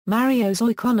Marios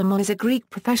Oikonomou is a Greek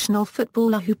professional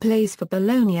footballer who plays for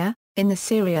Bologna, in the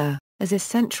Serie A, as a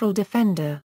central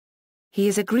defender. He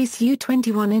is a Greece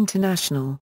U21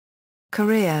 international.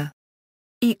 Career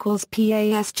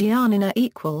 =PAS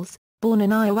born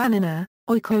in Ioannina,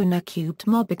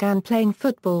 Oikonomou began playing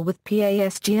football with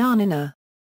PAS Giannina.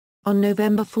 On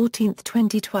November 14,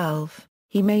 2012,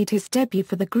 he made his debut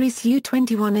for the Greece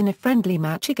U21 in a friendly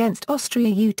match against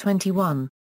Austria U21.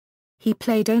 He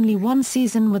played only one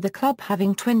season with the club,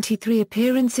 having 23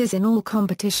 appearances in all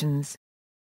competitions.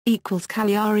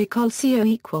 Cagliari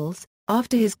Calcio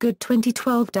after his good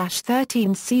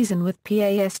 2012-13 season with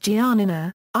PAS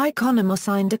Giannina, Oikonomou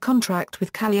signed a contract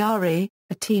with Cagliari,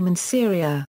 a team in Serie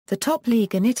A, the top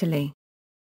league in Italy.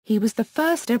 He was the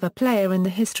first ever player in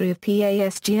the history of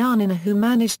PAS Giannina who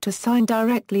managed to sign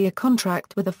directly a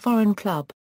contract with a foreign club.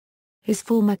 His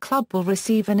former club will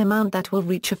receive an amount that will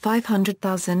reach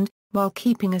 $500,000, while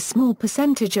keeping a small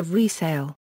percentage of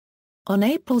resale. On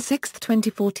April 6,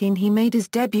 2014 he made his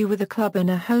debut with the club in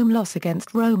a home loss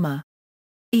against Roma.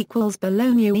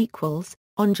 Bologna.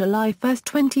 On July 1,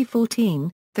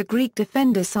 2014, the Greek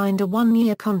defender signed a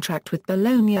one-year contract with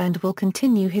Bologna and will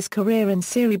continue his career in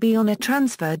Serie B on a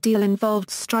transfer deal involved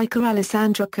striker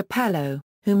Alessandro Capello,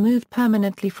 who moved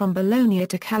permanently from Bologna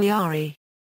to Cagliari.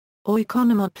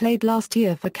 Oikonomou played last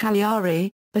year for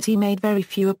Cagliari, but he made very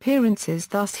few appearances,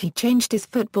 thus he changed his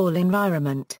football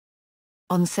environment.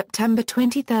 On September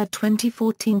 23,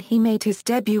 2014 he made his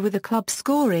debut with the club,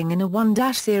 scoring in a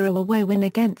 1-0 away win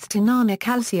against Tirana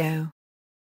Calcio.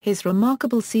 His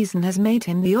remarkable season has made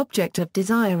him the object of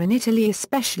desire in Italy,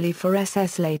 especially for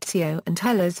SS Lazio and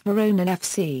Hellas Verona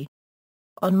FC.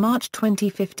 On March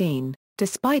 2015,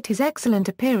 despite his excellent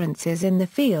appearances in the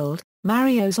field,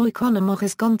 Marios Oikonomou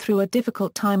has gone through a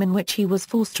difficult time in which he was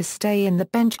forced to stay in the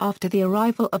bench after the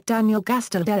arrival of Daniel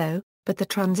Gastaldello, but the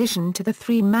transition to the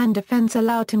three-man defence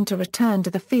allowed him to return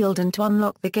to the field and to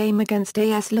unlock the game against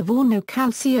AS Livorno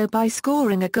Calcio by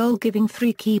scoring a goal, giving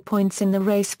 3 key points in the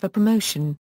race for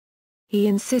promotion. He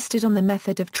insisted on the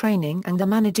method of training and the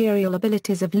managerial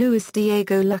abilities of Luis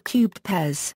Diego La Cubed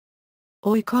Pez.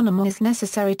 Oikonomou is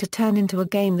necessary to turn into a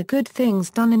game the good things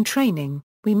done in training.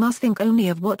 We must think only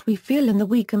of what we feel in the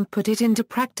week and put it into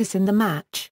practice in the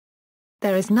match.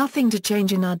 There is nothing to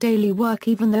change in our daily work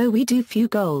even though we do few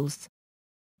goals.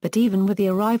 But even with the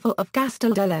arrival of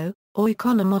Gastaldello,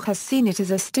 Oikonomou has seen it as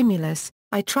a stimulus.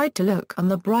 I tried to look on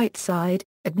the bright side,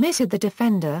 admitted the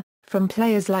defender. From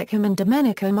players like him and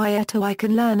Domenico Maeto I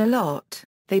can learn a lot.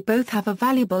 They both have a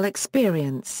valuable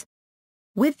experience.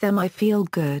 With them I feel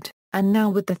good, and now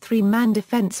with the three-man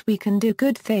defense we can do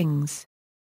good things.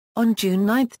 On June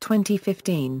 9,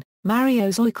 2015,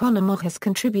 Marios Oikonomou has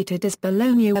contributed as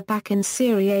Bologna are back in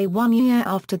Serie A 1 year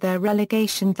after their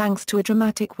relegation thanks to a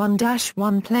dramatic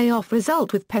 1-1 playoff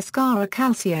result with Pescara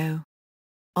Calcio.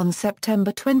 On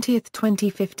September 20,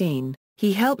 2015,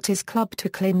 he helped his club to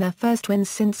claim their first win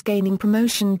since gaining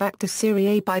promotion back to Serie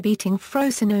A by beating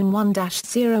Frosinone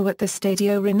 1-0 at the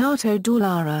Stadio Renato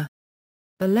Dall'Ara.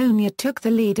 Bologna took the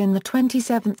lead in the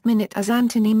 27th minute as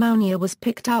Anthony Maunier was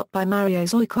picked out by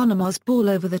Marios Oikonomou's ball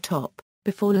over the top,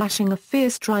 before lashing a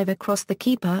fierce drive across the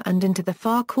keeper and into the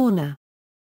far corner.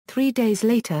 3 days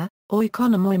later,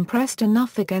 Oikonomou impressed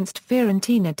enough against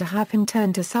Fiorentina to have him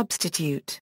turn to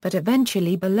substitute, but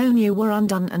eventually Bologna were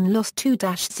undone and lost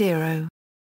 2-0.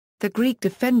 The Greek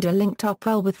defender linked up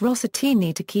well with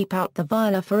Rossettini to keep out the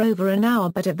Viola for over an hour,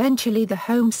 but eventually the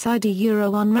home side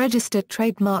Euro unregistered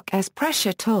trademark as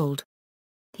pressure told.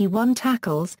 He won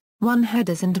tackles, won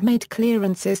headers and made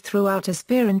clearances throughout as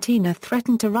Fiorentina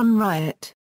threatened to run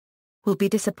riot. Will be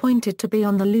disappointed to be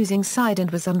on the losing side and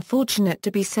was unfortunate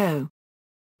to be so.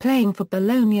 Playing for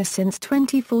Bologna since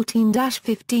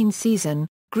 2014-15 season,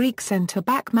 Greek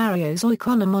centre-back Marios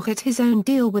Oikonomou had his own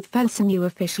deal with Felsineu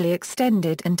officially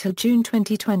extended until June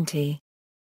 2020.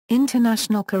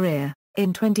 International career: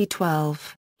 in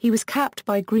 2012, he was capped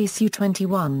by Greece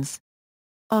U21s.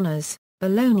 Honours: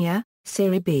 Bologna,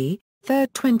 Serie B, 3rd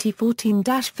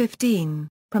 2014-15,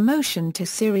 promotion to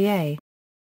Serie A.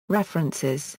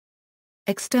 References.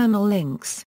 External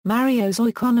links: Marios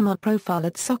Oikonomou profile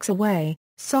at Soxaway,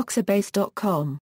 soxabase.com.